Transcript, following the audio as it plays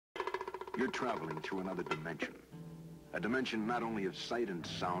You're traveling through another dimension. A dimension not only of sight and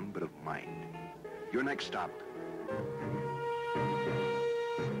sound, but of mind. Your next stop.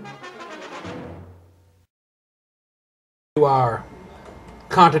 To our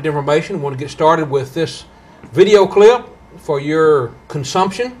content information, we want to get started with this video clip for your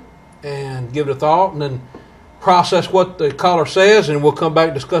consumption and give it a thought, and then process what the caller says, and we'll come back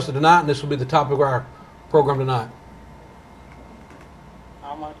and discuss it tonight, and this will be the topic of our program tonight.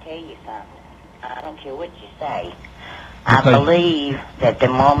 I'm going to tell you something. I don't care what you say. I believe that the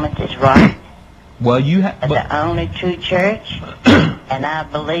Mormons is right. Well, you have the only true church, and I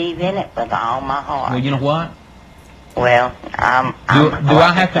believe in it with all my heart. Well, you know what? Well, does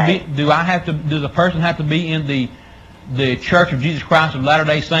a person have to be in the Church of Jesus Christ of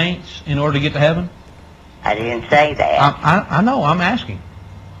Latter-day Saints in order to get to heaven? I didn't say that. I know. I'm asking.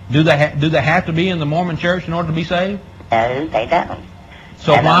 Do they have to be in the Mormon Church in order to be saved? No, they don't.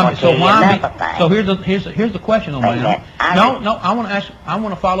 So here's the question on that. No. I want to ask. I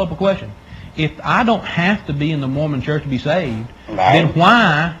want to follow up a question. If I don't have to be in the Mormon Church to be saved, then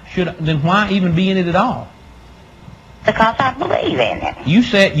why even be in it at all? Because I believe in it. You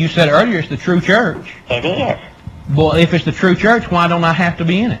said earlier it's the true church. It is. Well, if it's the true church, why don't I have to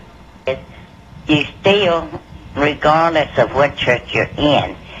be in it? You still, regardless of what church you're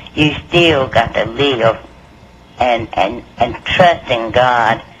in, you still got to live and trust in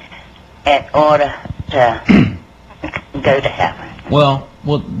God in order to go to heaven. Well,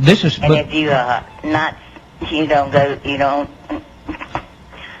 this is. And if you are not, you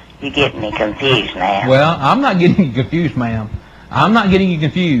get me confused now. Well, I'm not getting you confused, ma'am. I'm not getting you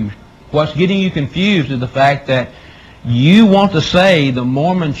confused. What's getting you confused is the fact that you want to say the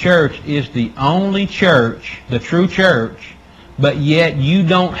Mormon Church is the only church, the true church, but yet you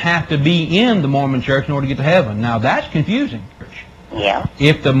don't have to be in the Mormon Church in order to get to heaven. Now, that's confusing. Yeah.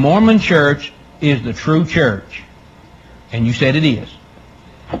 If the Mormon Church is the true church, and you said it is,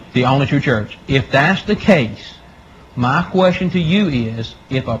 the only true church, if that's the case, my question to you is,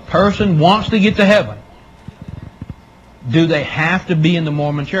 if a person wants to get to heaven, do they have to be in the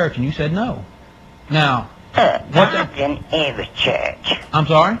Mormon Church? And you said no. Now, God's in every church. I'm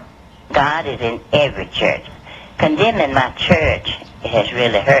sorry? God is in every church. Condemning my church has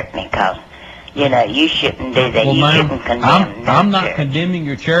really hurt me because, you shouldn't do that. Well, you shouldn't condemn I'm not church. condemning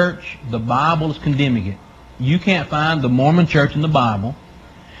your church. The Bible is condemning it. You can't find the Mormon Church in the Bible,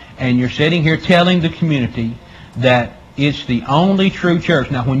 and you're sitting here telling the community that it's the only true church.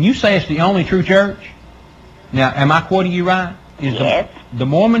 Now, when you say it's the only true church, now, am I quoting you right? Yes. The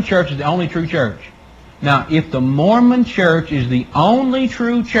Mormon Church is the only true church. Now, if the Mormon Church is the only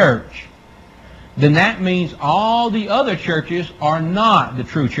true church, then that means all the other churches are not the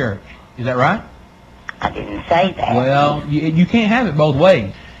true church. Is that right? I didn't say that. Well, you can't have it both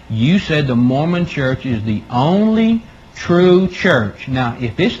ways. You said the Mormon Church is the only true church. Now,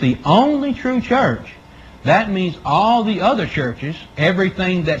 if it's the only true church, that means all the other churches,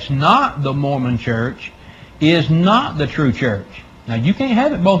 everything that's not the Mormon Church, is not the true church. Now, you can't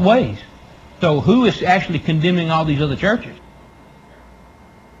have it both ways. So who is actually condemning all these other churches?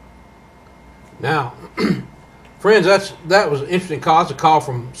 Now, friends, that was an interesting call. It's a call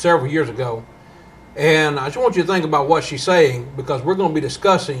from several years ago. And I just want you to think about what she's saying, because we're going to be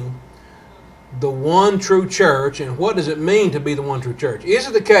discussing the one true church and what does it mean to be the one true church. Is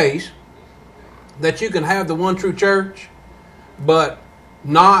it the case that you can have the one true church but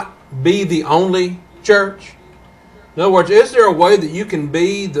not be the only church? In other words, is there a way that you can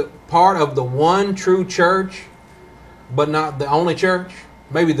be the part of the one true church but not the only church?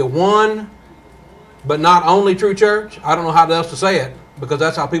 Maybe the one but not only true church? I don't know how else to say it, because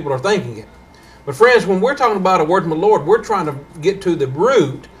that's how people are thinking it. But friends, when we're talking about a word from the Lord, we're trying to get to the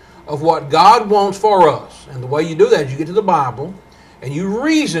root of what God wants for us. And the way you do that is you get to the Bible and you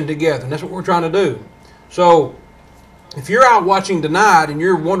reason together. And that's what we're trying to do. So if you're out watching tonight and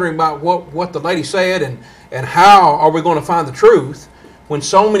you're wondering about what the lady said and how are we going to find the truth when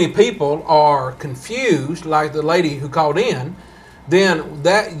so many people are confused, like the lady who called in, then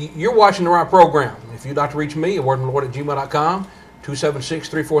that you're watching the right program. If you'd like to reach me, wordfromthelord@gmail.com,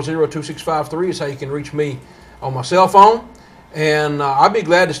 276-340-2653 is how you can reach me on my cell phone. And I'd be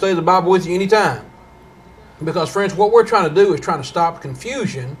glad to study the Bible with you anytime. Because, friends, what we're trying to do is trying to stop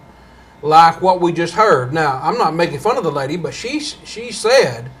confusion like what we just heard. Now, I'm not making fun of the lady, but she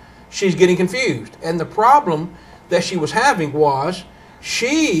said she's getting confused. And the problem that she was having was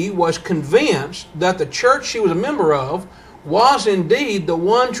she was convinced that the church she was a member of was indeed the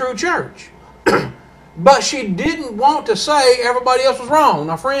one true church. But she didn't want to say everybody else was wrong.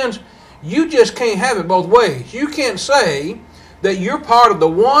 Now, friends, you just can't have it both ways. You can't say that you're part of the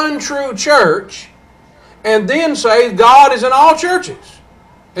one true church and then say God is in all churches.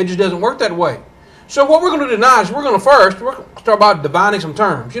 It just doesn't work that way. So what we're going to do tonight is we're going to start about defining some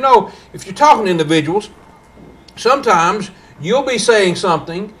terms. You know, if you're talking to individuals, sometimes you'll be saying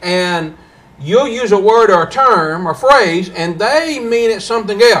something and you'll use a word or a term or phrase and they mean it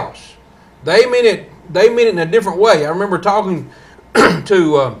something else. They mean it in a different way. I remember talking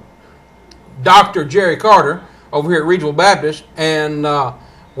to Dr. Jerry Carter over here at Regional Baptist, and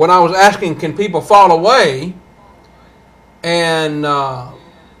when I was asking, can people fall away and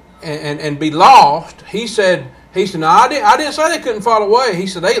be lost, he said, no, I didn't say they couldn't fall away. He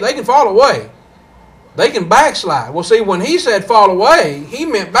said they can fall away. They can backslide. Well, see, when he said fall away, he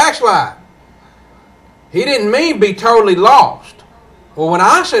meant backslide. He didn't mean be totally lost. Well, when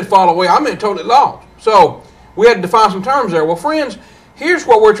I said fall away, I meant totally lost. So we had to define some terms there. Well, friends, here's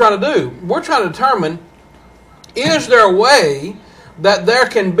what we're trying to do. We're trying to determine, is there a way that there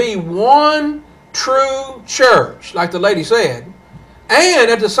can be one true church, like the lady said, and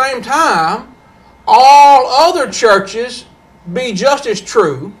at the same time, all other churches be just as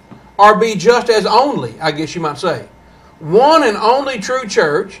true or be just as only, I guess you might say. One and only true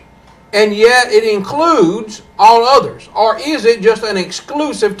church, and yet it includes all others. Or is it just an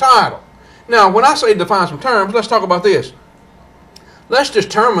exclusive title? Now, when I say define some terms, let's talk about this. Let's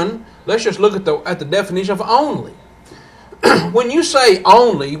just look at the definition of only. When you say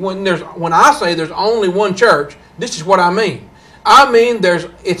only, when I say there's only one church, this is what I mean. I mean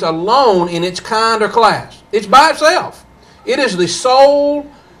it's alone in its kind or class. It's by itself. It is the sole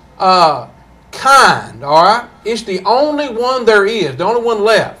kind, all right? It's the only one there is, the only one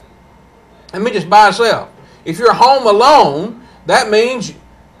left. I mean, just by itself. If you're home alone, that means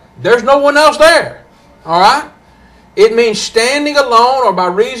there's no one else there, all right? It means standing alone or by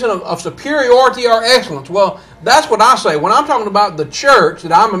reason of superiority or excellence. Well, that's what I say. When I'm talking about the church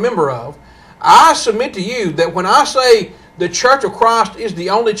that I'm a member of, I submit to you that when I say the Church of Christ is the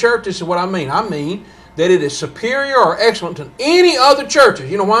only church, this is what I mean. I mean that it is superior or excellent to any other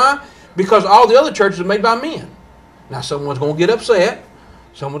churches. You know why? Because all the other churches are made by men. Now, someone's going to get upset.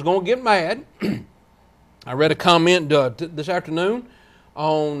 Someone's going to get mad. I read a comment this afternoon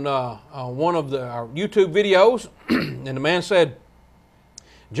on one of our YouTube videos, and the man said,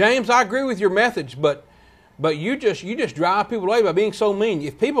 James, I agree with your methods, but you just drive people away by being so mean.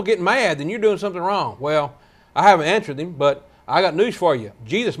 If people get mad, then you're doing something wrong. Well, I haven't answered him, but I got news for you.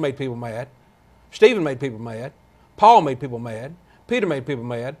 Jesus made people mad. Stephen made people mad. Paul made people mad. Peter made people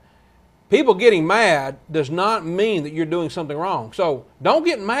mad. People getting mad does not mean that you're doing something wrong. So don't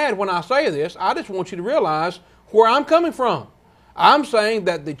get mad when I say this. I just want you to realize where I'm coming from. I'm saying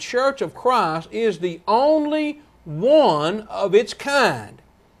that the Church of Christ is the only one of its kind.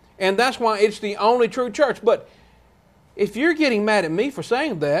 And that's why it's the only true church. But if you're getting mad at me for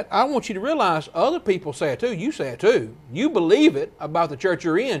saying that, I want you to realize other people say it too. You say it too. You believe it about the church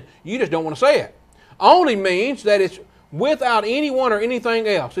you're in. You just don't want to say it. Only means that it's without anyone or anything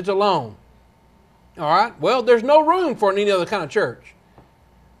else. It's alone. All right? Well, there's no room for any other kind of church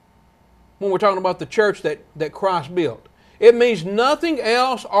when we're talking about the church that Christ built. It means nothing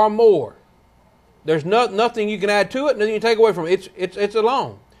else or more. There's nothing you can add to it, nothing you can take away from it. It's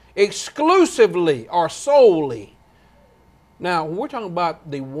alone. Exclusively or solely. Now, when we're talking about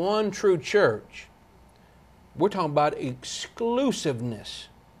the one true church, we're talking about exclusiveness.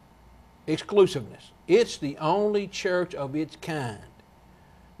 Exclusiveness. It's the only church of its kind.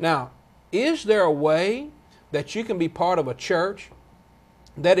 Now, is there a way that you can be part of a church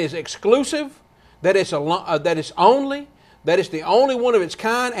that is exclusive, that is only, that is the only one of its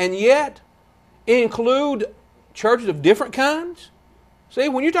kind, and yet include churches of different kinds? See,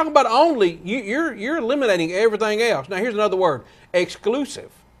 when you're talking about only, you're eliminating everything else. Now, here's another word,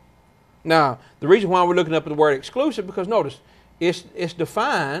 exclusive. Now, the reason why we're looking up at the word exclusive, because notice, it's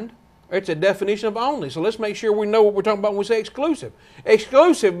defined, it's a definition of only. So let's make sure we know what we're talking about when we say exclusive.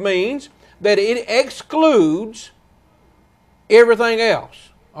 Exclusive means that it excludes everything else.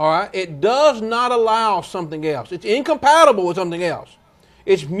 All right? It does not allow something else. It's incompatible with something else.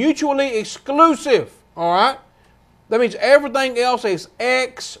 It's mutually exclusive. All right? That means everything else is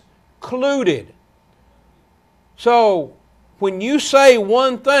excluded. So, when you say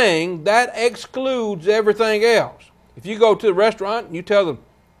one thing, that excludes everything else. If you go to the restaurant and you tell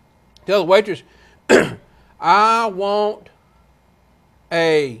the waitress, I want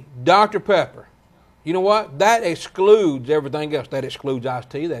a Dr. Pepper. You know what? That excludes everything else. That excludes iced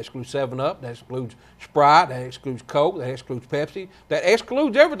tea. That excludes 7-Up. That excludes Sprite. That excludes Coke. That excludes Pepsi. That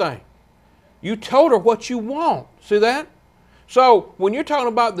excludes everything. You told her what you want. See that? So when you're talking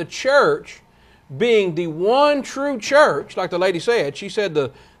about the church being the one true church, like the lady said. She said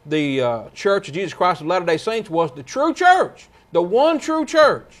the Church of Jesus Christ of Latter-day Saints was the true church, the one true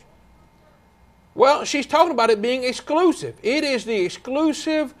church. Well, she's talking about it being exclusive. It is the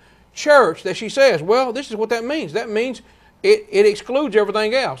exclusive church that she says. Well, this is what that means. That means it excludes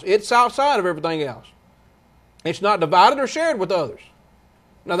everything else. It's outside of everything else. It's not divided or shared with others.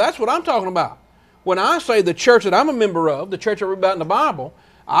 Now, that's what I'm talking about. When I say the church that I'm a member of, the church I read about in the Bible,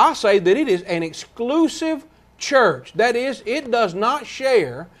 I say that it is an exclusive church. That is, it does not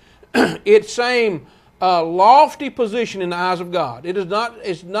share its same lofty position in the eyes of God. It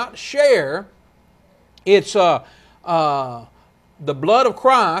does not share its the blood of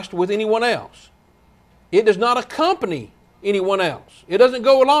Christ with anyone else. It does not accompany anyone else. It doesn't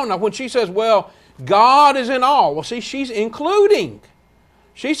go along. Now, when she says, well, God is in all, well, see, she's including.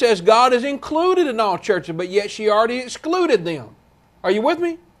 She says God is included in all churches, but yet she already excluded them. Are you with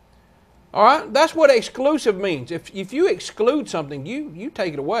me? All right? That's what exclusive means. If you exclude something, you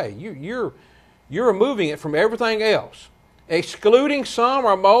take it away. You're removing it from everything else. Excluding some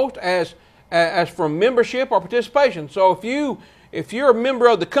or most as from membership or participation. So if you're a member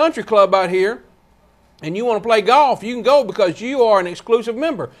of the country club out here and you want to play golf, you can go because you are an exclusive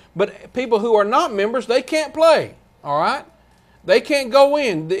member. But people who are not members, they can't play. All right? They can't go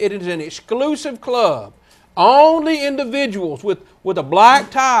in. It is an exclusive club. Only individuals with a black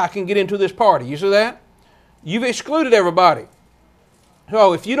tie can get into this party. You see that? You've excluded everybody.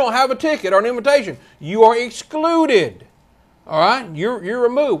 So if you don't have a ticket or an invitation, you are excluded. All right? You're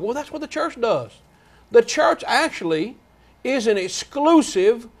removed. Well, that's what the church does. The church actually is an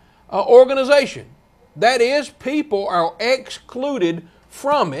exclusive organization. That is, people are excluded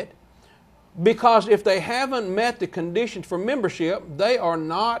from it because if they haven't met the conditions for membership, they are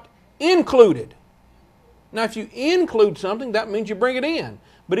not included. Now, if you include something, that means you bring it in.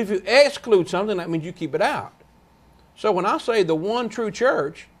 But if you exclude something, that means you keep it out. So when I say the one true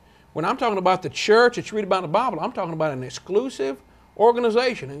church, when I'm talking about the church that you read about in the Bible, I'm talking about an exclusive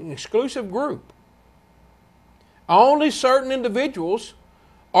organization, an exclusive group. Only certain individuals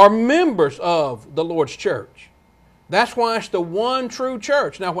are members of the Lord's church. That's why it's the one true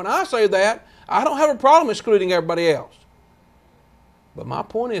church. Now, when I say that, I don't have a problem excluding everybody else. But my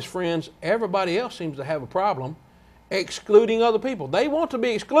point is, friends, everybody else seems to have a problem excluding other people. They want to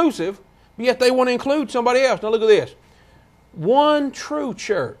be exclusive, but yet they want to include somebody else. Now, look at this. One true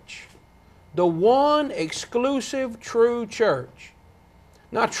church. The one exclusive true church.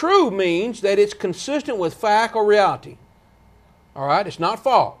 Now, true means that it's consistent with fact or reality. All right? It's not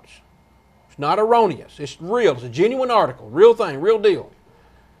false. It's not erroneous. It's real. It's a genuine article. Real thing. Real deal.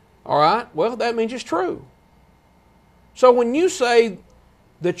 All right? Well, that means it's true. So when you say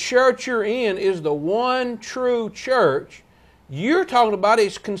the church you're in is the one true church, you're talking about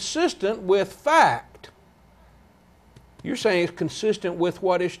it's consistent with fact. You're saying it's consistent with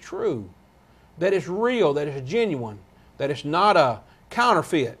what is true. That it's real, that it's genuine, that it's not a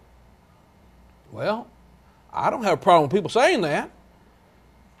counterfeit. Well, I don't have a problem with people saying that.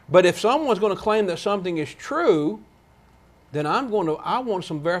 But if someone's going to claim that something is true, then I want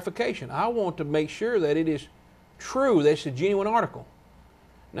some verification. I want to make sure that it is true, that it's a genuine article.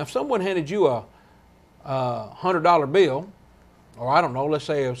 Now, if someone handed you a $100 bill, or I don't know, let's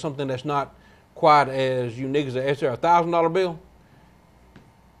say something that's not quite as unique as is there a $1,000 bill?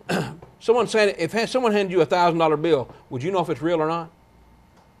 If someone handed you a $1,000 bill, would you know if it's real or not?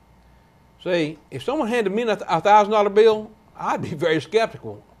 See, if someone handed me a $1,000 bill, I'd be very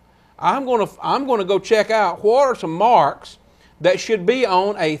skeptical. I'm going to go check out what are some marks that should be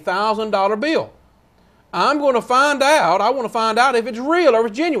on a $1,000 bill. I want to find out if it's real or if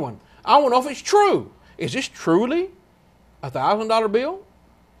it's genuine. I want to know if it's true. Is this truly a $1,000 bill?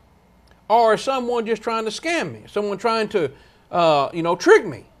 Or is someone just trying to scam me? Someone trying to, trick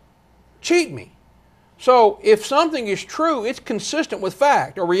me, cheat me? So if something is true, it's consistent with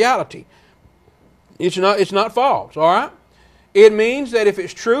fact or reality. It's not false, all right? It means that if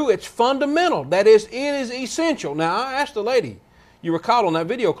it's true, it's fundamental. That is, it is essential. Now, I asked the lady, you recall on that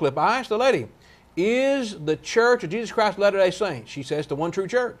video clip, I asked the lady, is the Church of Jesus Christ of Latter-day Saints? She says the one true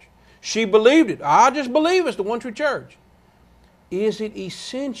church. She believed it. I just believe it's the one true church. Is it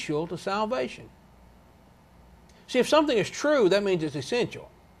essential to salvation? See, if something is true, that means it's essential.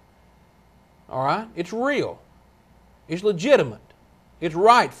 All right? It's real. It's legitimate. It's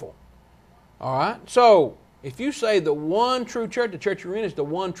rightful. All right? So, if you say the one true church, the church you're in is the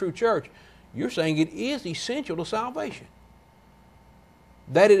one true church, you're saying it is essential to salvation.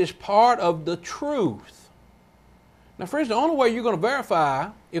 That it is part of the truth. Now, friends, the only way you're going to verify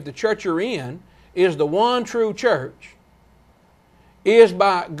if the church you're in is the one true church is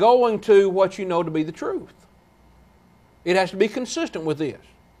by going to what you know to be the truth. It has to be consistent with this.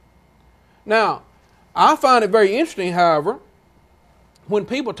 Now, I find it very interesting, however, when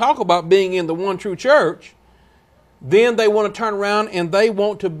people talk about being in the one true church, then they want to turn around and they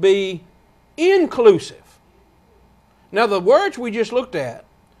want to be inclusive. Now, the words we just looked at,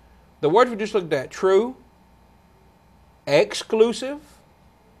 true, exclusive,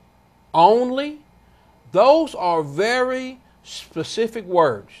 only, those are very specific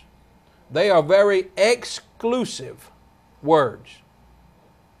words. They are very exclusive words.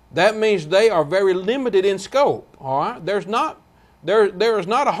 That means they are very limited in scope. All right? There is not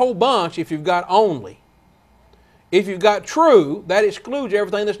a whole bunch if you've got only. If you've got true, that excludes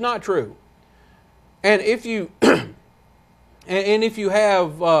everything that's not true. And if you if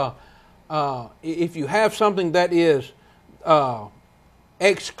you have something that is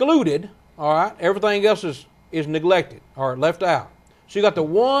excluded, all right, everything else is neglected or left out. So you got the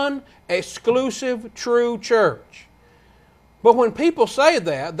one exclusive true church. But when people say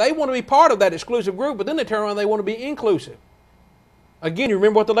that, they want to be part of that exclusive group, but then they turn around and they want to be inclusive. Again, you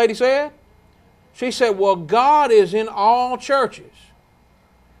remember what the lady said? She said, well, God is in all churches.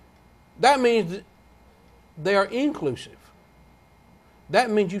 That means they are inclusive. That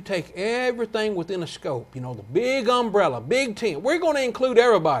means you take everything within a scope. You know, the big umbrella, big tent. We're going to include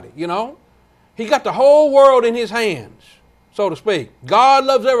everybody, you know. He got the whole world in his hands, so to speak. God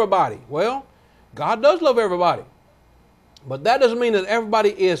loves everybody. Well, God does love everybody. But that doesn't mean that everybody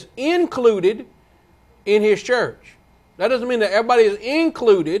is included in his church. That doesn't mean that everybody is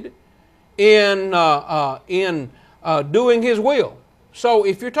included in doing his will. So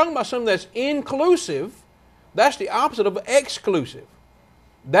if you're talking about something that's inclusive, that's the opposite of exclusive.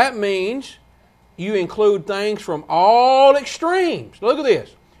 That means you include things from all extremes. Look at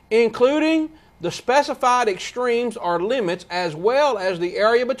this. Including the specified extremes or limits as well as the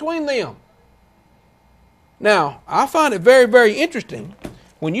area between them. Now, I find it very, very interesting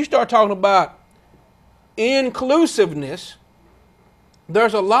when you start talking about inclusiveness.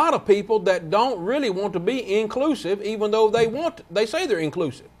 There's a lot of people that don't really want to be inclusive, even though they say they're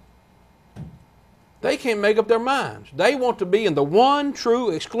inclusive. They can't make up their minds. They want to be in the one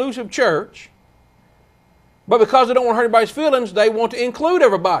true exclusive church, but because they don't want to hurt anybody's feelings, they want to include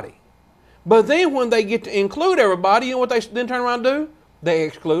everybody. But then when they get to include everybody, you know what they then turn around and do? They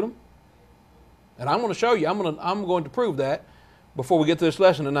exclude them. And I'm going to show you, I'm going to prove that before we get to this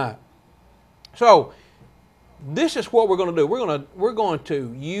lesson tonight. So, this is what we're going to do. We're going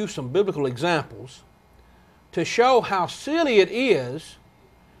to use some biblical examples to show how silly it is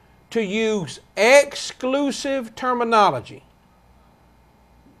to use exclusive terminology.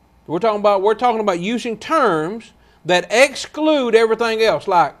 We're talking about using terms that exclude everything else.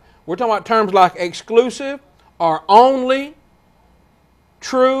 Like we're talking about terms like exclusive or only,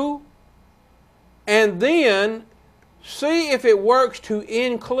 true, and then see if it works to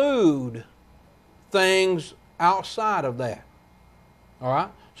include things outside of that. All right?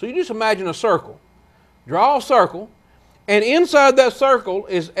 So you just imagine a circle. Draw a circle, and inside that circle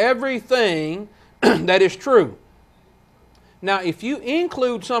is everything that is true. Now, if you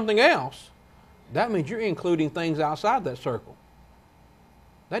include something else, that means you're including things outside that circle.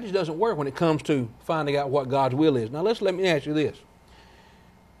 That just doesn't work when it comes to finding out what God's will is. Now, let me ask you this.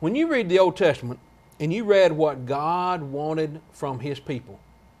 When you read the Old Testament and you read what God wanted from His people,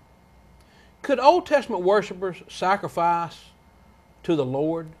 could Old Testament worshipers sacrifice to the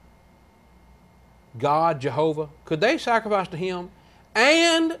Lord, God, Jehovah? Could they sacrifice to Him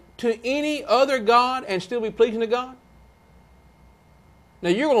and to any other God and still be pleasing to God? Now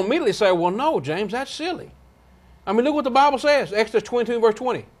you're going to immediately say, well, no, James, that's silly. I mean, look what the Bible says, Exodus 22 verse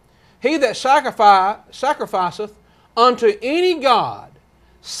 20. He that sacrificeth unto any God,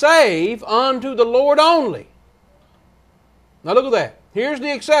 save unto the Lord only. Now look at that. Here's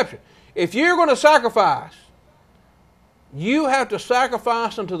the exception. If you're going to sacrifice, you have to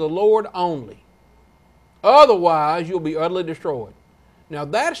sacrifice unto the Lord only. Otherwise, you'll be utterly destroyed. Now,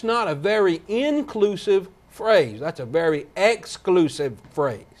 that's not a very inclusive phrase. That's a very exclusive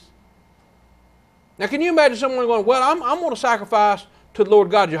phrase. Now, can you imagine someone going, well, I'm going to sacrifice to the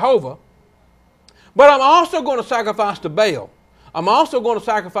Lord God Jehovah, but I'm also going to sacrifice to Baal. I'm also going to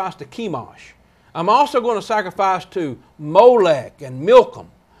sacrifice to Chemosh. I'm also going to sacrifice to Molech and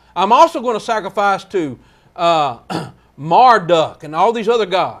Milcom. I'm also going to sacrifice to Marduk and all these other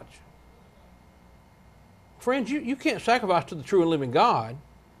gods. Friends, you can't sacrifice to the true and living God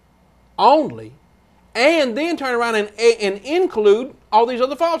only and then turn around and include all these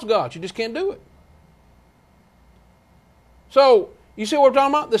other false gods. You just can't do it. So, you see what we're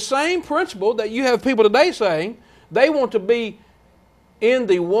talking about? The same principle that you have people today saying they want to be in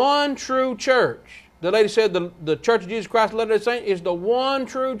the one true church. The lady said the Church of Jesus Christ of Latter-day Saints is the one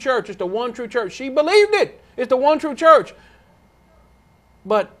true church. It's the one true church. She believed it. It's the one true church.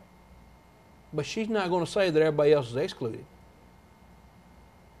 But she's not going to say that everybody else is excluded.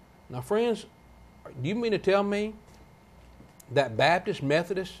 Now, friends, do you mean to tell me that Baptist,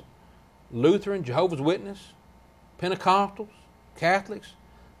 Methodist, Lutheran, Jehovah's Witness, Pentecostals, Catholics,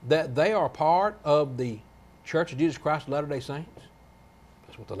 that they are part of the Church of Jesus Christ of Latter-day Saints?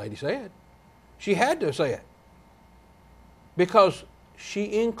 That's what the lady said. She had to say it because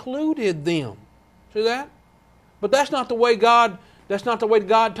she included them. See that? But that's not the way God. That's not the way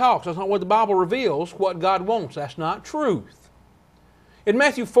God talks. That's not what the Bible reveals. What God wants. That's not truth. In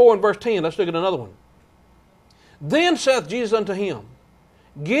Matthew 4 and verse 10, let's look at another one. Then saith Jesus unto him,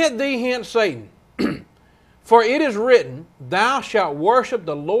 Get thee hence, Satan, for it is written, Thou shalt worship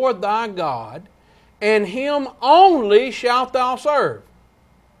the Lord thy God, and him only shalt thou serve.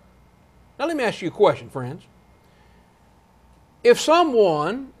 Now let me ask you a question, friends. If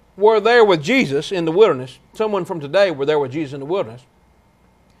someone were there with Jesus in the wilderness, someone from today were there with Jesus in the wilderness,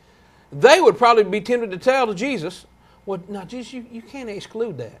 they would probably be tempted to tell to Jesus, well, now Jesus, you can't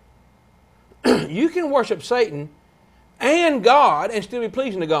exclude that. You can worship Satan and God and still be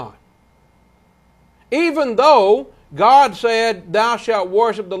pleasing to God. Even though God said, Thou shalt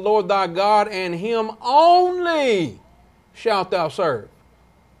worship the Lord thy God, and him only shalt thou serve.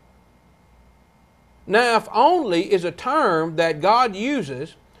 Now, if only is a term that God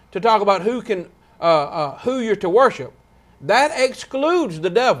uses to talk about who you're to worship, that excludes the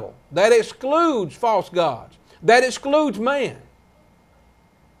devil. That excludes false gods. That excludes man.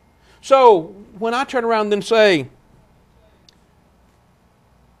 So, when I turn around and say,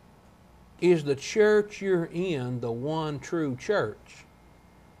 is the church you're in the one true church?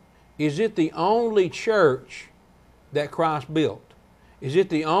 Is it the only church that Christ built? Is it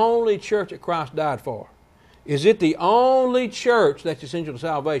the only church that Christ died for? Is it the only church that's essential to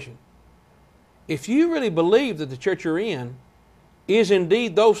salvation? If you really believe that the church you're in is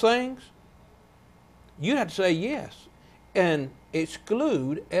indeed those things, you'd have to say yes and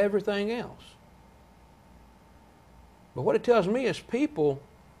exclude everything else. But what it tells me is people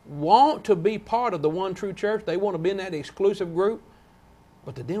want to be part of the one true church. They want to be in that exclusive group,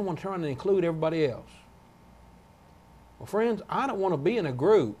 but they didn't want to try and include everybody else. Well, friends, I don't want to be in a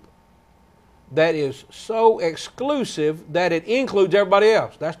group that is so exclusive that it includes everybody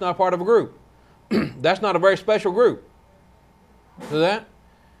else. That's not part of a group. That's not a very special group. See that?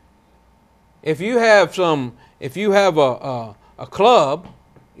 If you have a club,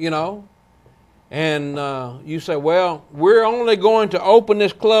 you know, and you say, well, we're only going to open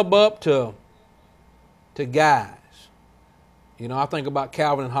this club up to guys. You know, I think about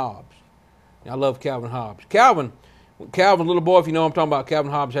Calvin and Hobbes. I love Calvin and Hobbes. Calvin's little boy, if you know what I'm talking about,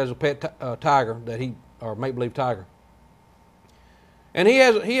 Calvin Hobbes has a pet tiger or make-believe tiger. And he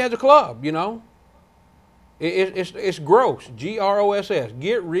has a club, you know. It's gross, G-R-O-S-S.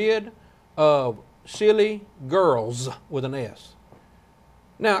 Get rid of silly girls with an S.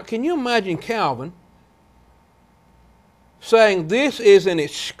 Now, can you imagine Calvin saying this is an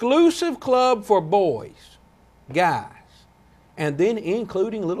exclusive club for boys, guys, and then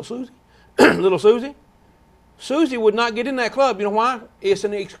including little Susie? Little Susie? Susie would not get in that club. You know why? It's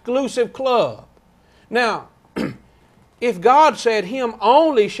an exclusive club. Now, if God said, him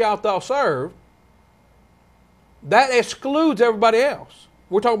only shalt thou serve, that excludes everybody else.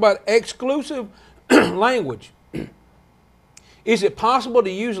 We're talking about exclusive language. Is it possible to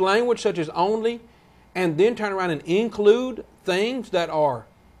use language such as only and then turn around and include things that are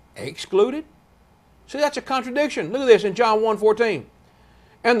excluded? See, that's a contradiction. Look at this in John 1:14.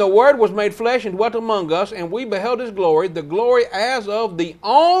 And the Word was made flesh and dwelt among us, and we beheld His glory, the glory as of the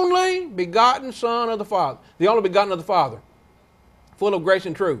only begotten Son of the Father. The only begotten of the Father, full of grace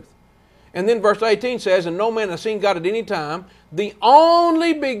and truth. And then verse 18 says, and no man has seen God at any time, the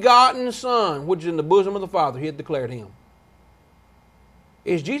only begotten Son, which is in the bosom of the Father, He hath declared Him.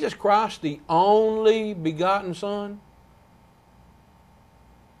 Is Jesus Christ the only begotten Son?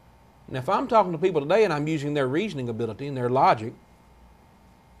 Now, if I'm talking to people today and I'm using their reasoning ability and their logic,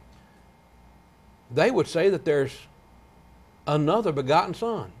 they would say that there's another begotten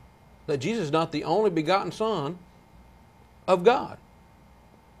Son. That Jesus is not the only begotten Son of God.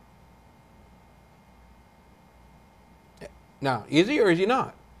 Now, is He or is He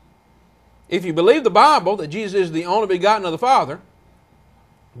not? If you believe the Bible that Jesus is the only begotten of the Father,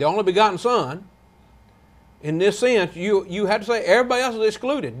 the only begotten Son, in this sense, you have to say everybody else is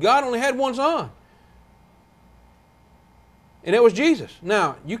excluded. God only had one Son. And it was Jesus.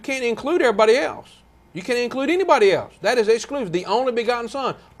 Now, you can't include everybody else. You can't include anybody else. That is exclusive. The only begotten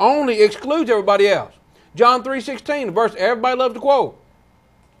Son only excludes everybody else. John 3:16, the verse everybody loves to quote.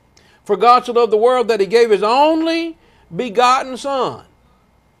 For God so loved the world that he gave his only begotten Son.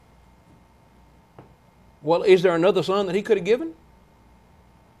 Well, is there another son that he could have given?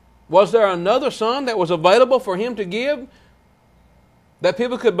 Was there another son that was available for him to give that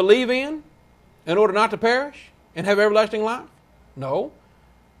people could believe in order not to perish and have everlasting life? No.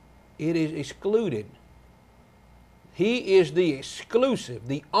 It is excluded. He is the exclusive,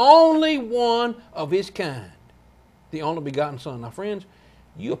 the only one of his kind, the only begotten Son. Now, friends,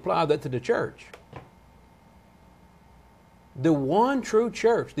 you apply that to the church. The one true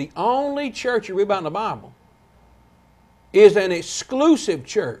church, the only church you read about in the Bible, is an exclusive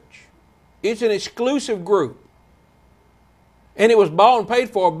church. It's an exclusive group. And it was bought and paid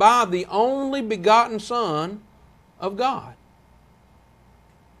for by the only begotten Son of God.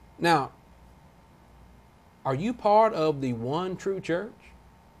 Now, are you part of the one true church?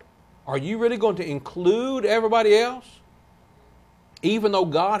 Are you really going to include everybody else, even though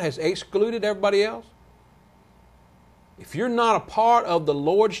God has excluded everybody else? If you're not a part of the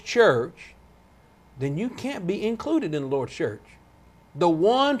Lord's church, then you can't be included in the Lord's church. The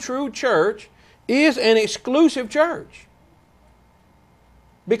one true church is an exclusive church,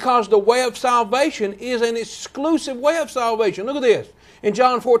 because the way of salvation is an exclusive way of salvation. Look at this. In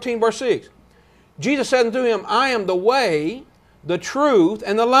John 14, verse 6, Jesus said unto him, I am the way, the truth,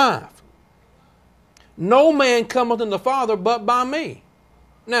 and the life. No man cometh unto the Father but by me.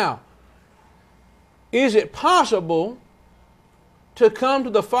 Now, is it possible to come to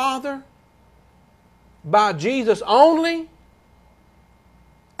the Father by Jesus only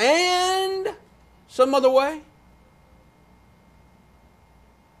and some other way?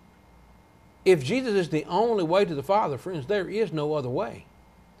 If Jesus is the only way to the Father, friends, there is no other way.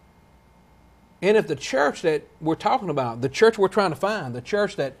 And if the church that we're talking about, the church we're trying to find, the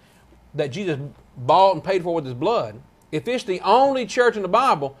church that Jesus bought and paid for with his blood, if it's the only church in the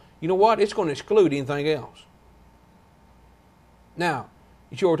Bible, you know what? It's going to exclude anything else. Now,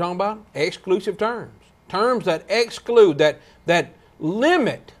 you see what we're talking about? Exclusive terms. Terms that exclude, that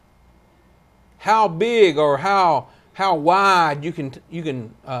limit how big or how wide you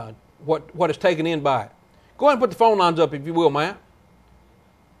can what is taken in by it. Go ahead and put the phone lines up if you will, Matt.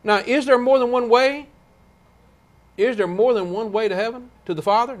 Now, is there more than one way? Is there more than one way to heaven, to the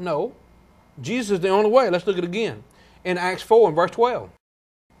Father? No. Jesus is the only way. Let's look at it again. In Acts 4 and verse 12.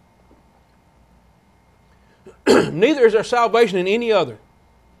 Neither is there salvation in any other,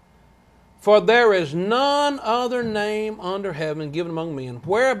 for there is none other name under heaven given among men,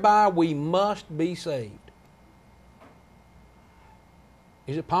 whereby we must be saved.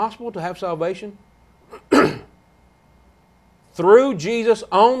 Is it possible to have salvation through Jesus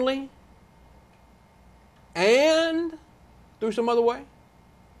only and through some other way?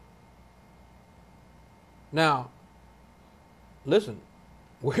 Now, listen,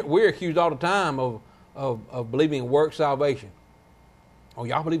 we're accused all the time of believing in work salvation. Oh,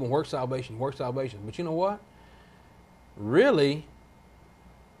 y'all believe in work salvation. But you know what? Really,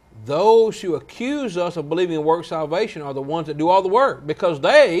 those who accuse us of believing in work salvation are the ones that do all the work, because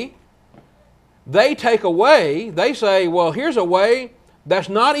they take away, they say, well, here's a way that's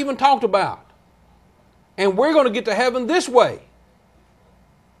not even talked about, and we're going to get to heaven this way.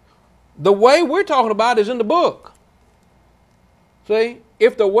 The way we're talking about is in the book. See,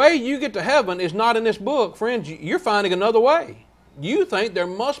 if the way you get to heaven is not in this book, friends, you're finding another way. You think there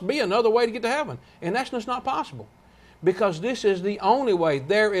must be another way to get to heaven, and that's just not possible, because this is the only way.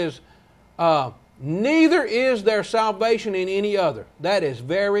 There is neither is there salvation in any other. That is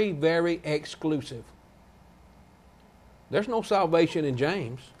very, very exclusive. There's no salvation in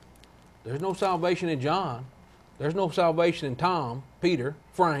James. There's no salvation in John. There's no salvation in Tom, Peter,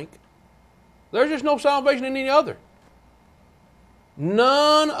 Frank. There's just no salvation in any other.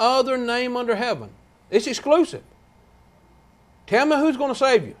 None other name under heaven. It's exclusive. Tell me who's going to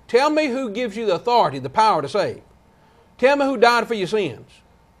save you. Tell me who gives you the authority, the power to save. Tell me who died for your sins.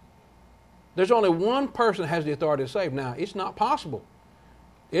 There's only one person that has the authority to save. Now, it's not possible.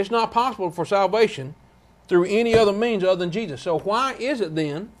 It's not possible for salvation through any other means other than Jesus. So why is it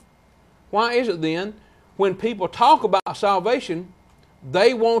then when people talk about salvation,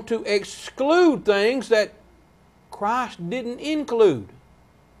 they want to exclude things that Christ didn't include?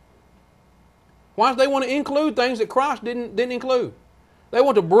 Why do they want to include things that Christ didn't include? They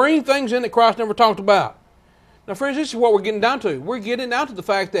want to bring things in that Christ never talked about. Now, friends, this is what we're getting down to. We're getting down to the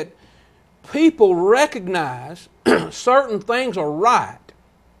fact that people recognize certain things are right,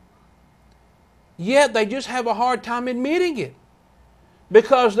 yet they just have a hard time admitting it.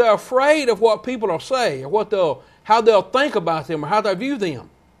 because they're afraid of what people will say or how they'll think about them or how they view them.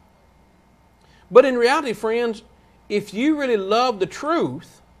 But in reality, friends, if you really love the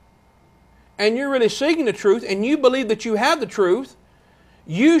truth and you're really seeking the truth and you believe that you have the truth,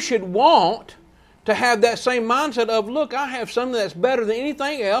 you should want to have that same mindset of, look, I have something that's better than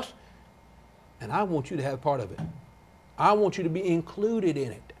anything else, and I want you to have part of it. I want you to be included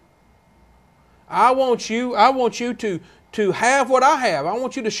in it. I want you to have what I have. I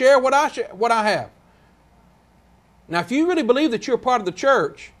want you to share what I have. Now, if you really believe that you're part of the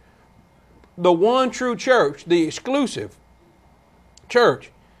church, the one true church, the exclusive church,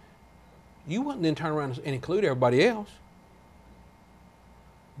 you wouldn't then turn around and include everybody else.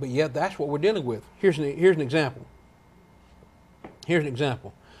 But yet that's what we're dealing with. Here's an example. Here's an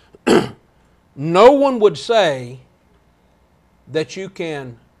example. No one would say that you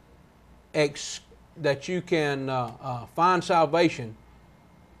can find salvation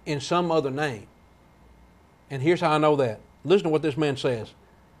in some other name. And here's how I know that. Listen to what this man says.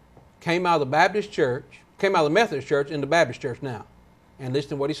 Came out of the Baptist church, came out of the Methodist church in the Baptist church now. And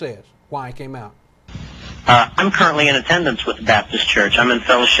listen to what he says, why he came out. I'm currently in attendance with the Baptist Church. I'm in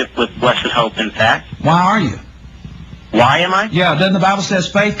fellowship with Blessed Hope, in fact. Why are you? Why am I? Yeah, doesn't the Bible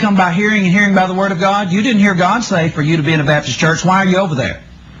says faith come by hearing and hearing by the Word of God? You didn't hear God say for you to be in a Baptist church. Why are you over there?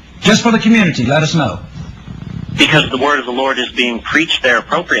 Just for the community, let us know. Because the Word of the Lord is being preached there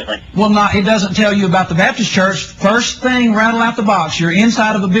appropriately. Well, it doesn't tell you about the Baptist church. First thing, rattle out the box. You're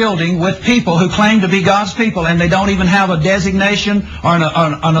inside of a building with people who claim to be God's people, and they don't even have a designation or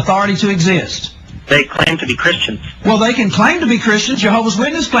an authority to exist. They claim to be Christians. Well, they can claim to be Christians. Jehovah's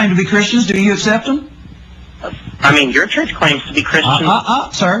Witnesses claim to be Christians. Do you accept them? I mean, your church claims to be Christian.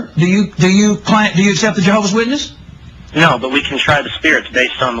 Sir, do you accept the Jehovah's Witness? No, but we can try the spirits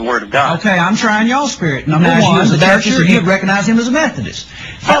based on the Word of God. Okay, I'm trying y'all's spirit. Number one, the churches, and you'd recognize him as a Methodist.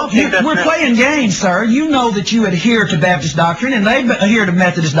 We're playing games, sir. You know that you adhere to Baptist doctrine, and they adhere to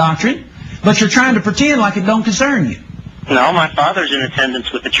Methodist doctrine, but you're trying to pretend like it don't concern you. No, my father's in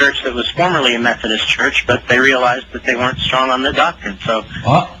attendance with the church that was formerly a Methodist church, but they realized that they weren't strong on their doctrine, so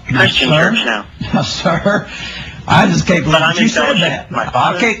Christian church now. No, sir. I just can't believe that you said that.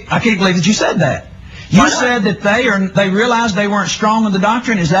 I can't believe that you said that. You said that they realized they weren't strong on the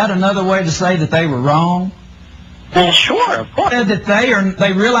doctrine. Is that another way to say that they were wrong? Well, sure, of course. You said that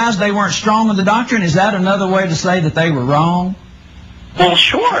they realized they weren't strong on the doctrine. Is that another way to say that they were wrong? Well,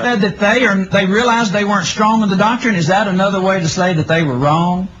 sure. You said that they realized they weren't strong on the doctrine. Is that another way to say that they were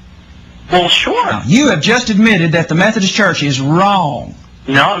wrong? Well, sure. Now, you have just admitted that the Methodist Church is wrong.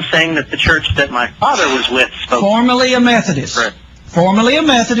 No, I'm saying that the church that my father was with spoke... Formerly a Methodist. Correct. Formerly a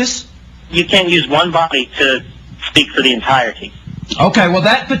Methodist. You can't use one body to speak for the entirety. Okay, well,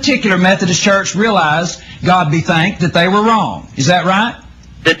 that particular Methodist church realized, God be thanked, that they were wrong. Is that right?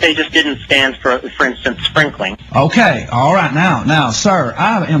 That they just didn't stand for instance, sprinkling. Okay, all right. Now, sir,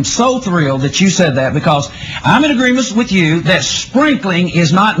 I am so thrilled that you said that, because I'm in agreement with you that sprinkling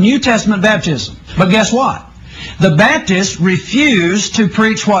is not New Testament baptism. But guess what? The Baptists refused to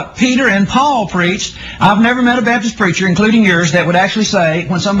preach what Peter and Paul preached. I've never met a Baptist preacher, including yours, that would actually say,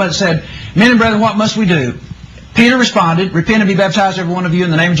 when somebody said, men and brethren, what must we do? Peter responded, repent and be baptized, every one of you,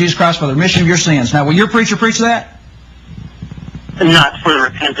 in the name of Jesus Christ for the remission of your sins. Now, will your preacher preach that? Not for the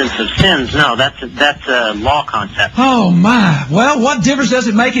repentance of sins, no. That's a law concept. Oh, my. Well, what difference does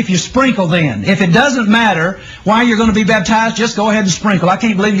it make if you sprinkle then? If it doesn't matter why you're going to be baptized, just go ahead and sprinkle. I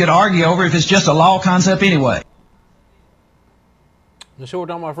can't believe you'd argue over if it's just a law concept anyway. You see what we're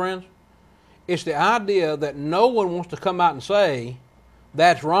talking about, friends? It's the idea that no one wants to come out and say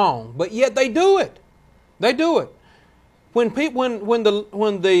that's wrong, but yet they do it. They do it. When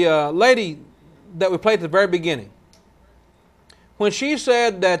the lady that we played at the very beginning, when she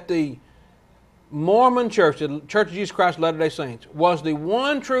said that the Mormon church, the Church of Jesus Christ of Latter-day Saints, was the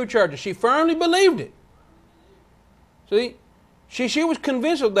one true church, and she firmly believed it. See, she was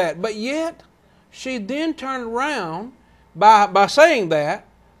convinced of that, but yet she then turned around by saying that.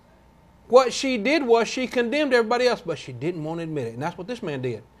 What she did was she condemned everybody else, but she didn't want to admit it, and that's what this man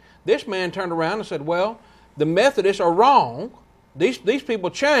did. This man turned around and said, well, the Methodists are wrong. These people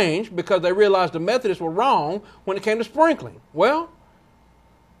changed because they realized the Methodists were wrong when it came to sprinkling. Well,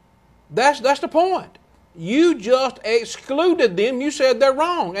 that's the point. You just excluded them. You said they're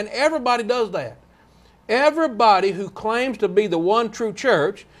wrong, and everybody does that. Everybody who claims to be the one true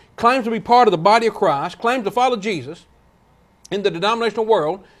church, claims to be part of the body of Christ, claims to follow Jesus in the denominational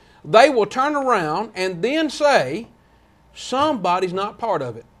world, they will turn around and then say somebody's not part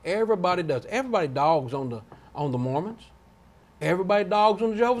of it. Everybody does. Everybody dogs on the Mormons. Everybody dogs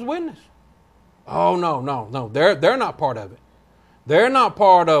on the Jehovah's Witnesses. Oh, no. They're not part of it. They're not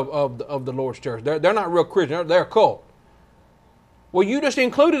part of the Lord's church. They're not real Christians. They're a cult. Well, you just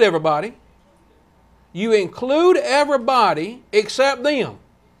included everybody. You include everybody except them.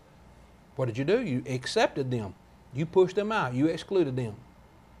 What did you do? You accepted them. You pushed them out. You excluded them.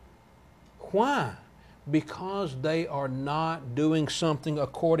 Why? Because they are not doing something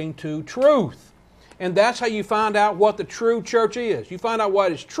according to truth. And that's how you find out what the true church is. You find out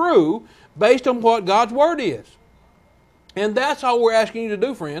what is true based on what God's Word is. And that's all we're asking you to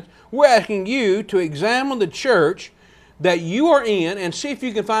do, friends. We're asking you to examine the church that you are in and see if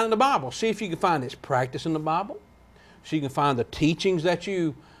you can find it in the Bible. See if you can find its practice in the Bible. See if you can find the teachings that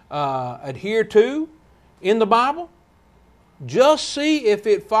you adhere to in the Bible. Just see if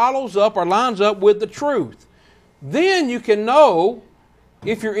it follows up or lines up with the truth. Then you can know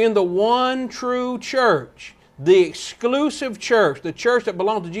if you're in the one true church, the exclusive church, the church that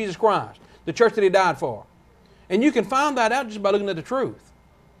belongs to Jesus Christ, the church that He died for. And you can find that out just by looking at the truth.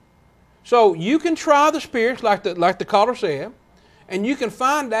 So you can try the spirits like the caller said, and you can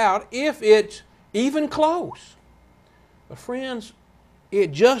find out if it's even close. But friends,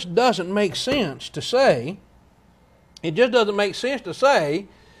 it just doesn't make sense to say,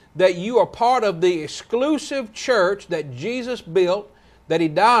 that you are part of the exclusive church that Jesus built, that He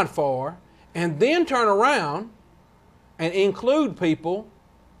died for, and then turn around and include people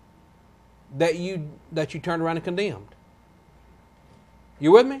that you turned around and condemned.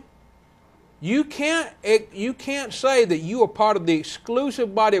 You with me? You can't say that you are part of the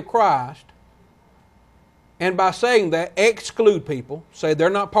exclusive body of Christ, and by saying that, exclude people, say they're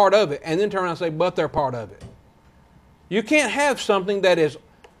not part of it, and then turn around and say, but they're part of it. You can't have something that is,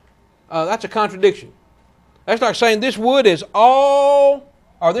 that's a contradiction. That's like saying this wood is all,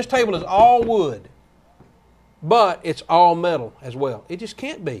 or this table is all wood, but it's all metal as well. It just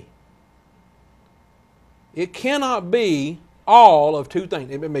can't be. It cannot be all of two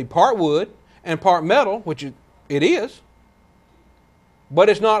things. It may be part wood and part metal, which it is, but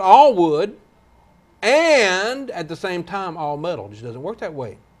it's not all wood and at the same time all metal. It just doesn't work that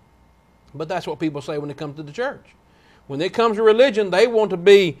way. But that's what people say when it comes to the church. When it comes to religion, they want to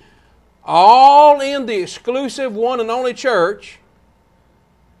be all in the exclusive one and only church,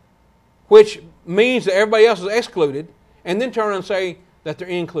 which means that everybody else is excluded, and then turn around and say that they're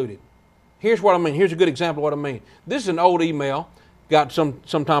included. Here's what I mean. Here's a good example of what I mean. This is an old email, got some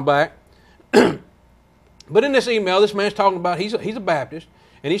time back. But in this email, this man's talking about, he's a Baptist,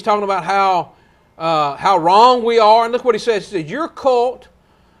 and he's talking about how wrong we are. And look what he says. He says, your cult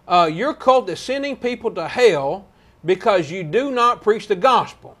is sending people to hell because you do not preach the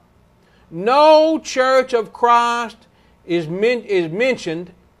gospel. No church of Christ is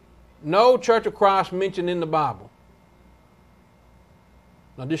mentioned, no church of Christ mentioned in the Bible.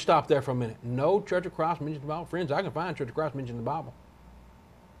 Now just stop there for a minute. No church of Christ mentioned in the Bible. Friends, I can find church of Christ mentioned in the Bible.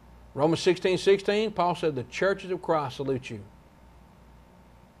 Romans 16:16, Paul said, the churches of Christ salute you.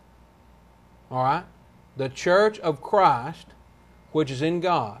 All right? The church of Christ, which is in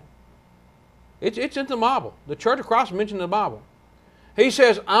God. It's in the Bible. The church of Christ is mentioned in the Bible. He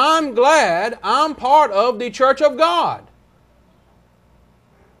says, I'm glad I'm part of the church of God.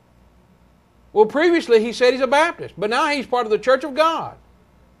 Well, previously he said he's a Baptist, but now he's part of the church of God.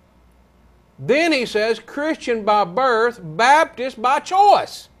 Then he says, Christian by birth, Baptist by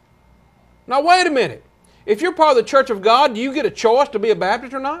choice. Now wait a minute. If you're part of the church of God, do you get a choice to be a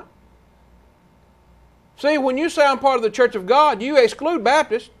Baptist or not? See, when you say I'm part of the church of God, you exclude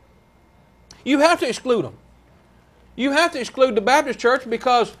Baptists. You have to exclude them. You have to exclude the Baptist church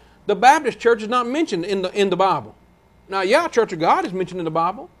because the Baptist church is not mentioned in the Bible. Now, yeah, Church of God is mentioned in the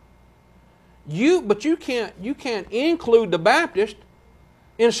Bible. But you can't include the Baptist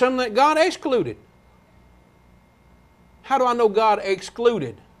in something that God excluded. How do I know God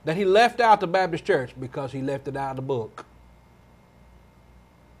excluded? That He left out the Baptist church? Because He left it out of the book.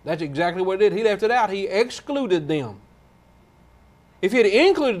 That's exactly what it did. He left it out. He excluded them. If He had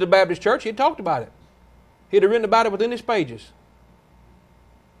included the Baptist church, He'd talked about it. He'd have written about it within His pages.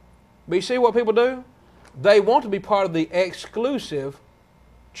 But you see what people do? They want to be part of the exclusive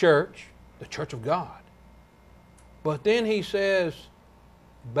church, the church of God. But then He says,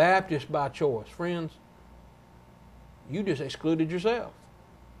 Baptist by choice. Friends, you just excluded yourself.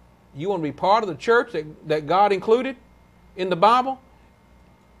 You want to be part of the church that God included in the Bible,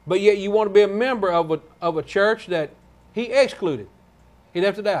 but yet you want to be a member of a church that He excluded. He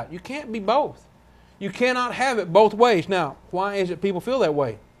left it out. You can't be both. You cannot have it both ways. Now, why is it people feel that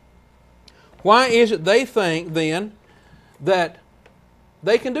way? Why is it they think then that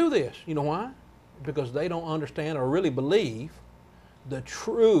they can do this? You know why? Because they don't understand or really believe the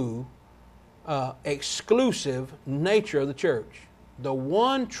true exclusive nature of the church. The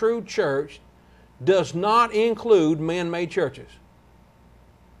one true church does not include man-made churches.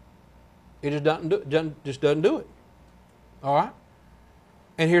 It just doesn't do it. All right?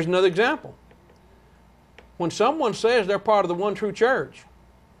 And here's another example. When someone says they're part of the one true church,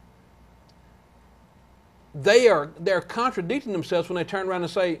 they're contradicting themselves when they turn around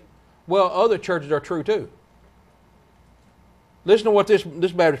and say, well, other churches are true too. Listen to what this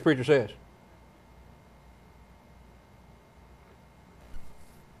Baptist preacher says.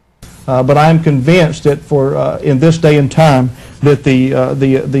 But I'm convinced that in this day and time that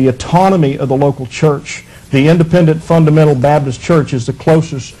the autonomy of the local church, the independent fundamental Baptist church, is the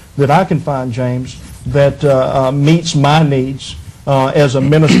closest that I can find, James, that meets my needs as a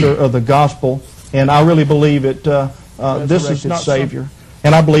minister of the gospel. And I really believe it. This is not Savior.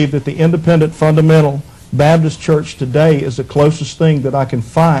 And I believe that the independent fundamental Baptist church today is the closest thing that I can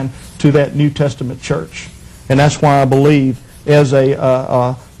find to that New Testament church. And that's why I believe, as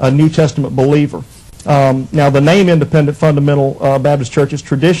a New Testament believer. Now, the name Independent Fundamental Baptist Church is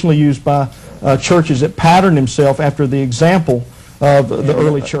traditionally used by churches that pattern themselves after the example of the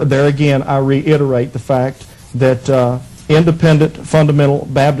early church. There again, I reiterate the fact that Independent Fundamental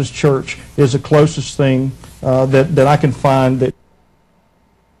Baptist Church is the closest thing that I can find. That.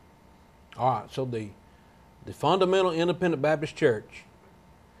 All right, so the Fundamental Independent Baptist Church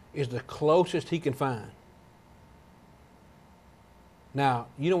is the closest he can find. Now,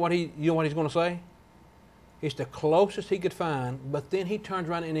 you know what he's going to say? It's the closest he could find, but then he turns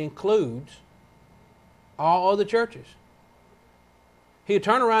around and includes all other churches. He'd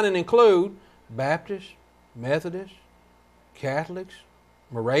turn around and include Baptists, Methodists, Catholics,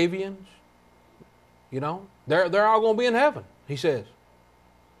 Moravians. You know, they're all going to be in heaven, he says.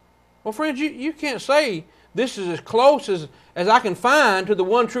 Well, friends, you can't say this is as close as I can find to the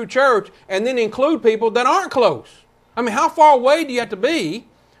one true church and then include people that aren't close. I mean, how far away do you have to be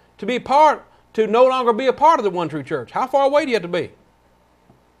to no longer be a part of the one true church? How far away do you have to be?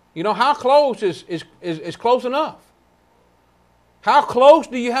 You know, how close is close enough? How close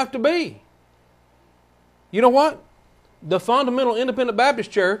do you have to be? You know what? The Fundamental Independent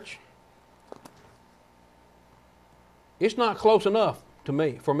Baptist Church, it's not close enough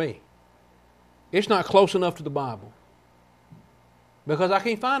for me. It's not close enough to the Bible. Because I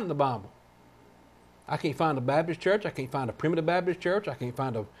can't find it in the Bible. I can't find a Baptist church. I can't find a primitive Baptist church. I can't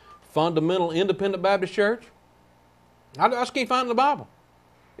find a fundamental independent Baptist church. I just can't find it in the Bible.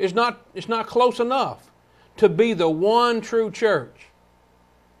 It's not close enough to be the one true church.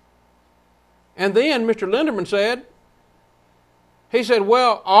 And then Mr. Linderman said,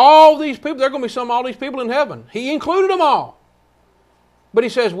 well, all these people, there are going to be all these people in heaven. He included them all. But he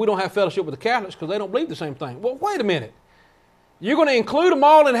says we don't have fellowship with the Catholics because they don't believe the same thing. Well, wait a minute. You're going to include them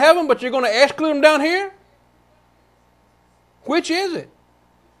all in heaven, but you're going to exclude them down here? Which is it?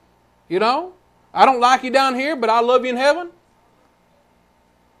 You know, I don't like you down here, but I love you in heaven.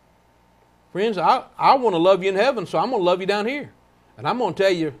 Friends, I want to love you in heaven, so I'm going to love you down here. And I'm going to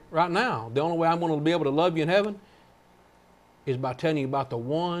tell you right now, the only way I'm going to be able to love you in heaven is by telling you about the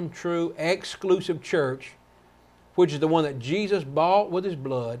one true exclusive church, which is the one that Jesus bought with his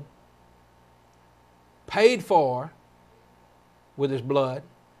blood, paid for with his blood,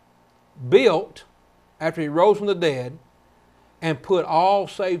 built after he rose from the dead, and put all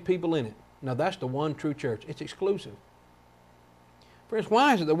saved people in it. Now that's the one true church. It's exclusive. Friends,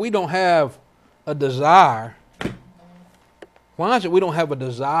 why is it that we don't have a desire? Why is it we don't have a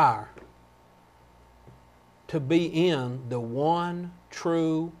desire to be in the one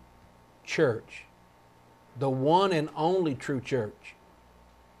true church? The one and only true church.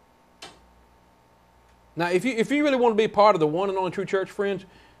 Now, if you really want to be part of the one and only true church, friends,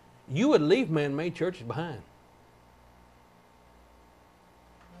 you would leave man-made churches behind.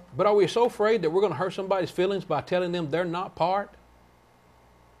 But are we so afraid that we're going to hurt somebody's feelings by telling them they're not part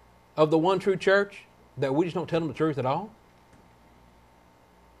of the one true church that we just don't tell them the truth at all?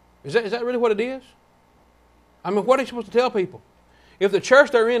 Is that really what it is? I mean, what are you supposed to tell people? If the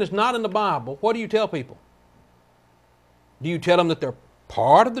church they're in is not in the Bible, what do you tell people? Do you tell them that they're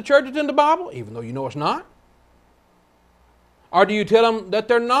part of the church that's in the Bible, even though you know it's not? Or do you tell them that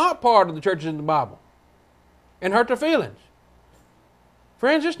they're not part of the church that's in the Bible and hurt their feelings?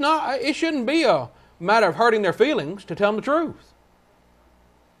 Friends, it shouldn't be a matter of hurting their feelings to tell them the truth.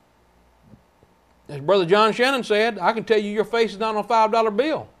 As Brother John Shannon said, I can tell you your face is not on a $5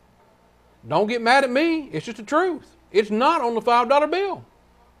 bill. Don't get mad at me. It's just the truth. It's not on the $5 bill.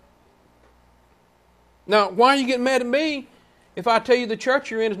 Now, why are you getting mad at me if I tell you the church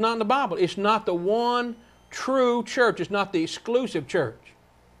you're in is not in the Bible? It's not the one true church. It's not the exclusive church.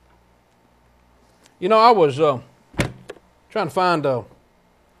 You know, I was Trying to find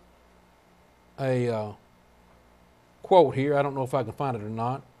a quote here. I don't know if I can find it or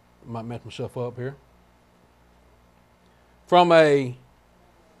not. I might mess myself up here. From a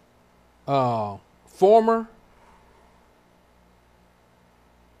former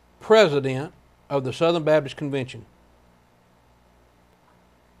president of the Southern Baptist Convention.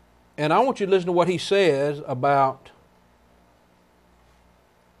 And I want you to listen to what he says about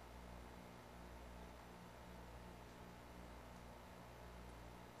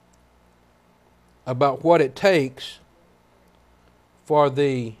what it takes for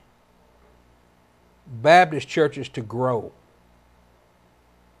the Baptist churches to grow.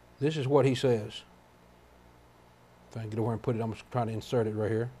 This is what he says. If I can get over and put it, I'm just trying to insert it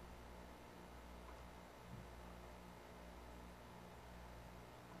right here.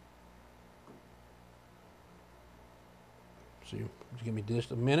 So just give me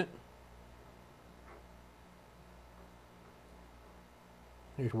just a minute.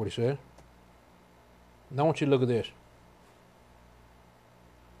 Here's what he said. Now I want you to look at this.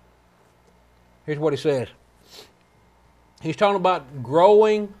 Here's what he says. He's talking about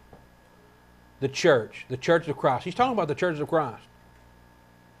growing the church of Christ. He's talking about the churches of Christ.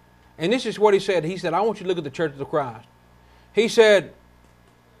 And this is what he said. He said, I want you to look at the churches of Christ. He said,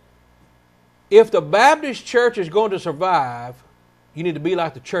 if the Baptist church is going to survive, you need to be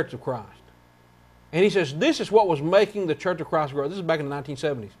like the Church of Christ. And he says, this is what was making the Church of Christ grow. This is back in the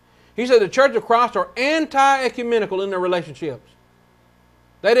 1970s. He said the Church of Christ are anti-ecumenical in their relationships.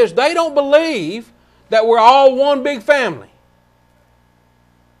 That is, they don't believe that we're all one big family.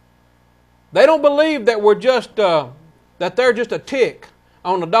 They don't believe that we're just that they're just a tick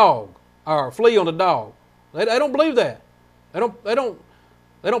on the dog or a flea on the dog. They don't believe that. They don't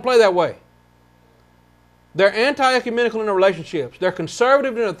play that way. They're anti-ecumenical in their relationships. They're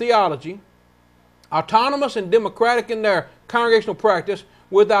conservative in their theology, autonomous and democratic in their congregational practice,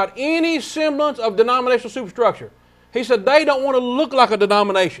 without any semblance of denominational superstructure. He said they don't want to look like a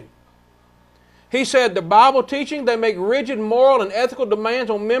denomination. He said the Bible teaching, they make rigid moral and ethical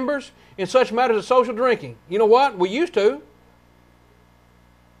demands on members in such matters as social drinking. You know what? We used to.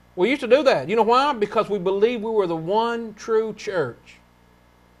 We used to do that. You know why? Because we believed we were the one true church.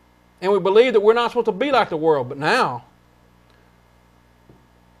 And we believed that we're not supposed to be like the world. But now,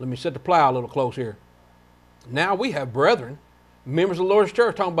 let me set the plow a little close here. Now we have brethren, members of the Lord's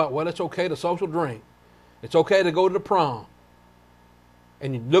church, talking about, well, it's okay to social drink. It's okay to go to the prom.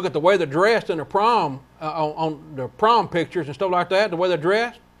 And you look at the way they're dressed in the prom, on the prom pictures and stuff like that, the way they're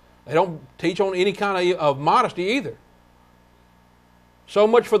dressed, they don't teach on any kind of modesty either. So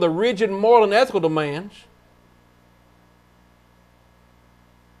much for the rigid moral and ethical demands.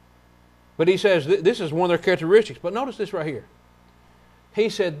 But he says this is one of their characteristics. But notice this right here. He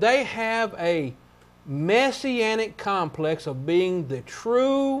said they have a messianic complex of being the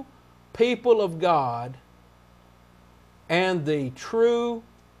true people of God and the true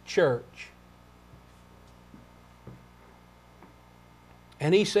church.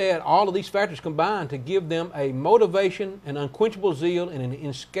 And he said all of these factors combine to give them a motivation, an unquenchable zeal, and an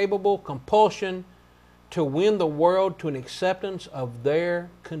inescapable compulsion to win the world to an acceptance of their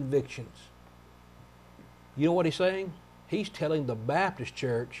convictions. You know what he's saying? He's telling the Baptist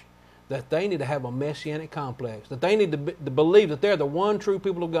church that they need to have a messianic complex, that they need to believe that they're the one true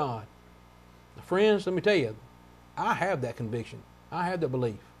people of God. Now, friends, let me tell you, I have that conviction. I have that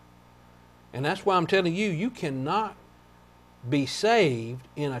belief. And that's why I'm telling you, you cannot be saved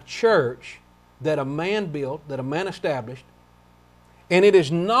in a church that a man built, that a man established, and it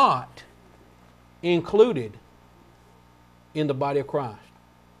is not included in the body of Christ.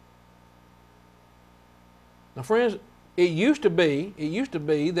 Now, friends, it used to be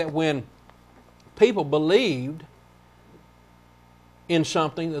that when people believed in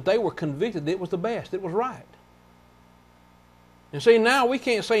something, that they were convicted that it was the best, it was right. And see, now we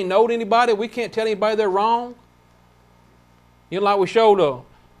can't say no to anybody. We can't tell anybody they're wrong. You know, like we showed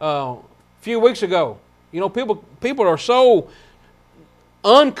a few weeks ago. You know, people are so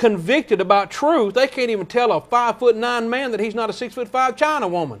unconvicted about truth, they can't even tell a 5'9" man that he's not a 6'5"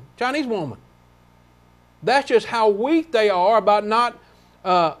 Chinese woman. That's just how weak they are about not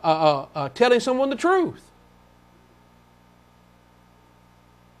telling someone the truth.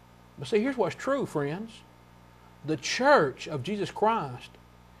 But see, here's what's true, friends. The church of Jesus Christ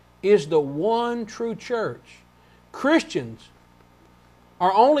is the one true church. Christians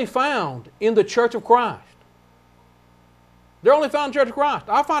are only found in the church of Christ. They're only found in the church of Christ.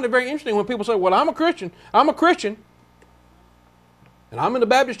 I find it very interesting when people say, well, I'm a Christian, and I'm in the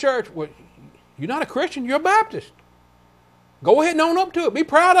Baptist church. Well, you're not a Christian, you're a Baptist. Go ahead and own up to it. Be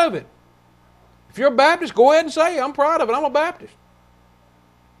proud of it. If you're a Baptist, go ahead and say, I'm proud of it. I'm a Baptist.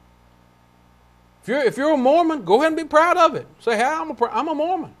 If you're a Mormon, go ahead and be proud of it. Say, hey, I'm a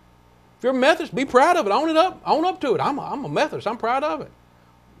Mormon. If you're a Methodist, be proud of it. Own up to it. I'm a Methodist. I'm proud of it.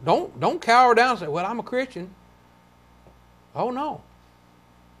 Don't cower down and say, well, I'm a Christian. Oh no.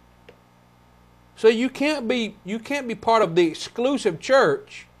 So you can't be part of the exclusive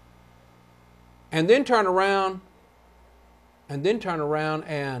church and then turn around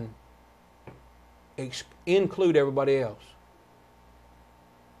and include everybody else.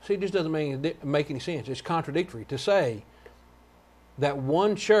 See, it just doesn't make any sense. It's contradictory to say that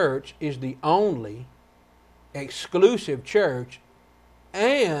one church is the only exclusive church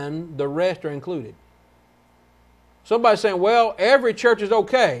and the rest are included. Somebody's saying, well, every church is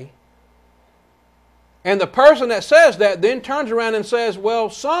okay. And the person that says that then turns around and says, well,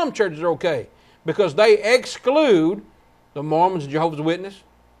 some churches are okay because they exclude the Mormons, the Jehovah's Witnesses,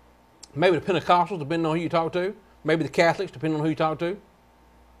 maybe the Pentecostals, depending on who you talk to, maybe the Catholics, depending on who you talk to.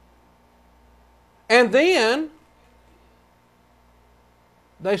 And then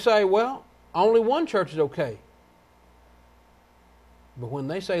they say, well, only one church is okay. But when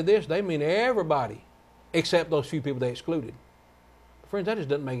they say this, they mean everybody except those few people they excluded. Friends, that just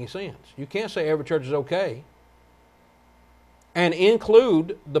doesn't make any sense. You can't say every church is okay and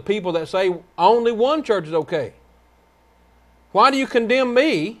include the people that say only one church is okay. Why do you condemn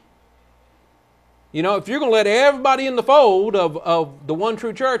me? You know, if you're going to let everybody in the fold of the one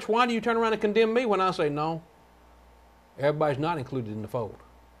true church, why do you turn around and condemn me when I say no? Everybody's not included in the fold.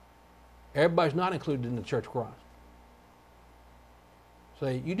 Everybody's not included in the Church of Christ. So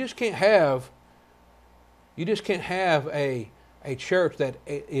you just can't have a church that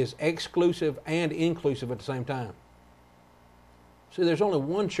is exclusive and inclusive at the same time. See, there's only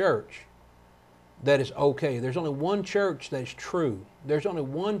one church that is okay. There's only one church that's true. There's only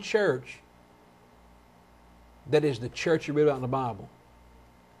one church that is the church you read about in the Bible.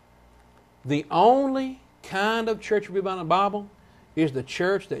 The only kind of church you read about in the Bible is the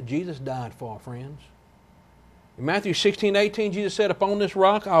church that Jesus died for, friends. In Matthew 16:18, Jesus said, upon this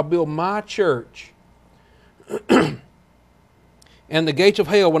rock I'll build my church, and the gates of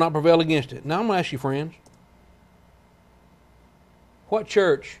hell will not prevail against it. Now I'm going to ask you, friends, what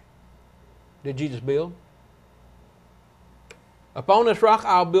church did Jesus build? Upon this rock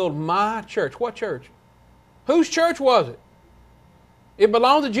I'll build my church. What church? Whose church was it? It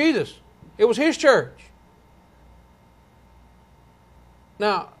belonged to Jesus. It was his church.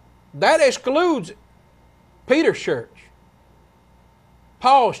 Now, that excludes Peter's church,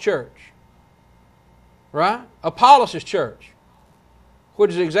 Paul's church, right? Apollos' church,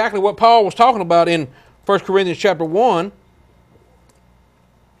 which is exactly what Paul was talking about in 1 Corinthians chapter 1.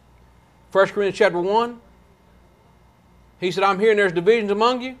 1 Corinthians chapter 1, he said, I'm hearing there's divisions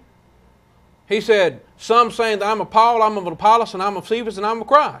among you. He said, some saying that I'm of Paul, I'm of Apollos, and I'm of Cephas, and I'm of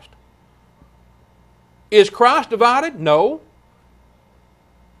Christ. Is Christ divided? No.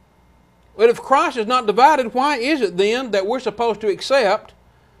 But if Christ is not divided, why is it then that we're supposed to accept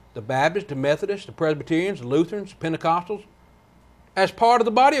the Baptists, the Methodists, the Presbyterians, the Lutherans, the Pentecostals as part of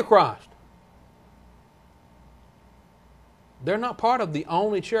the body of Christ? They're not part of the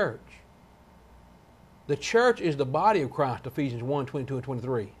only church. The church is the body of Christ, Ephesians 1, 22 and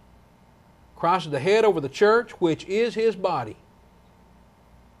 23. Christ is the head over the church, which is his body.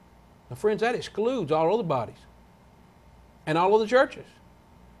 Now, friends, that excludes all other bodies and all other churches.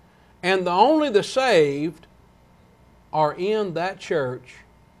 And only the saved are in that church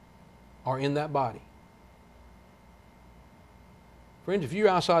or in that body. Friends, if you're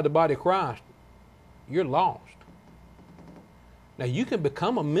outside the body of Christ, you're lost. Now, you can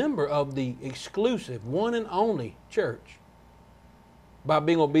become a member of the exclusive, one and only church by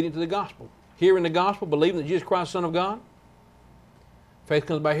being obedient to the gospel. Hearing the gospel, believing that Jesus Christ is the Son of God. Faith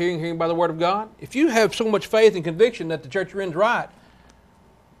comes by hearing, hearing by the Word of God. If you have so much faith and conviction that the church you're in is right,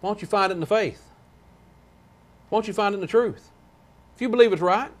 why don't you find it in the faith? Why don't you find it in the truth? If you believe it's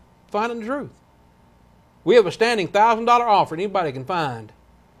right, find it in the truth. We have a standing $1,000 offer. Anybody can find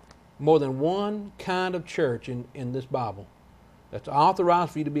more than one kind of church in this Bible that's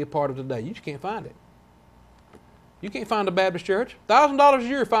authorized for you to be a part of today. You just can't find it. You can't find a Baptist church. $1,000 a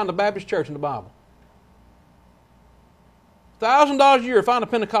year to find a Baptist church in the Bible. $1,000 a year to find a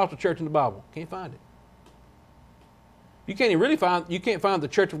Pentecostal church in the Bible. Can't find it. You can't find the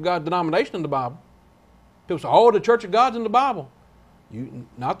Church of God denomination in the Bible. People say, oh, the Church of God's in the Bible.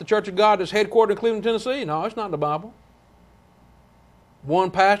 Not the Church of God that's headquartered in Cleveland, Tennessee. No, it's not in the Bible. One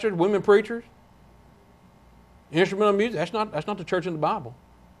pastor, women preachers, instrumental music. That's not the church in the Bible.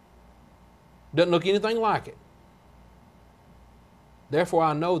 Doesn't look anything like it. Therefore,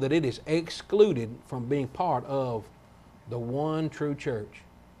 I know that it is excluded from being part of the one true church.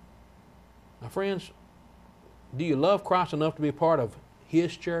 Now, friends, do you love Christ enough to be part of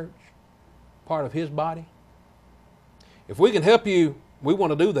His church, part of His body? If we can help you, we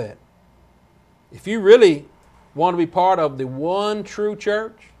want to do that. If you really want to be part of the one true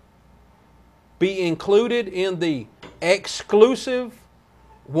church, be included in the exclusive,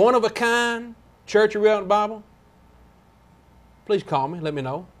 one-of-a-kind church of the Bible, please call me. Let me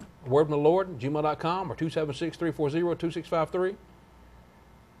know. Word from the Lord, gmail.com or 276-340-2653.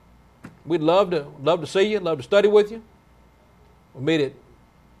 We'd love to see you, love to study with you. We'll meet at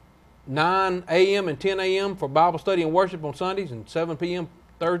 9 a.m. and 10 a.m. for Bible study and worship on Sundays, and 7 p.m.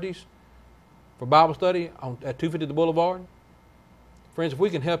 Thursdays for Bible study at 250 The Boulevard. Friends, if we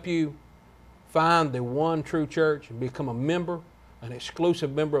can help you find the one true church and become a member, an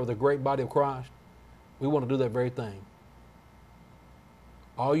exclusive member of the great body of Christ, we want to do that very thing.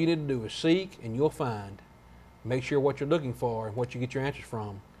 All you need to do is seek and you'll find. Make sure what you're looking for and what you get your answers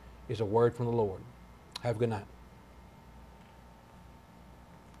from is a word from the Lord. Have a good night.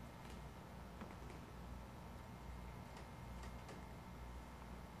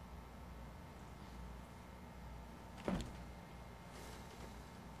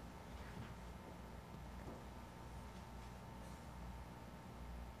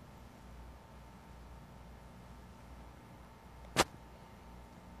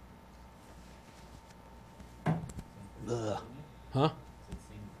 Huh?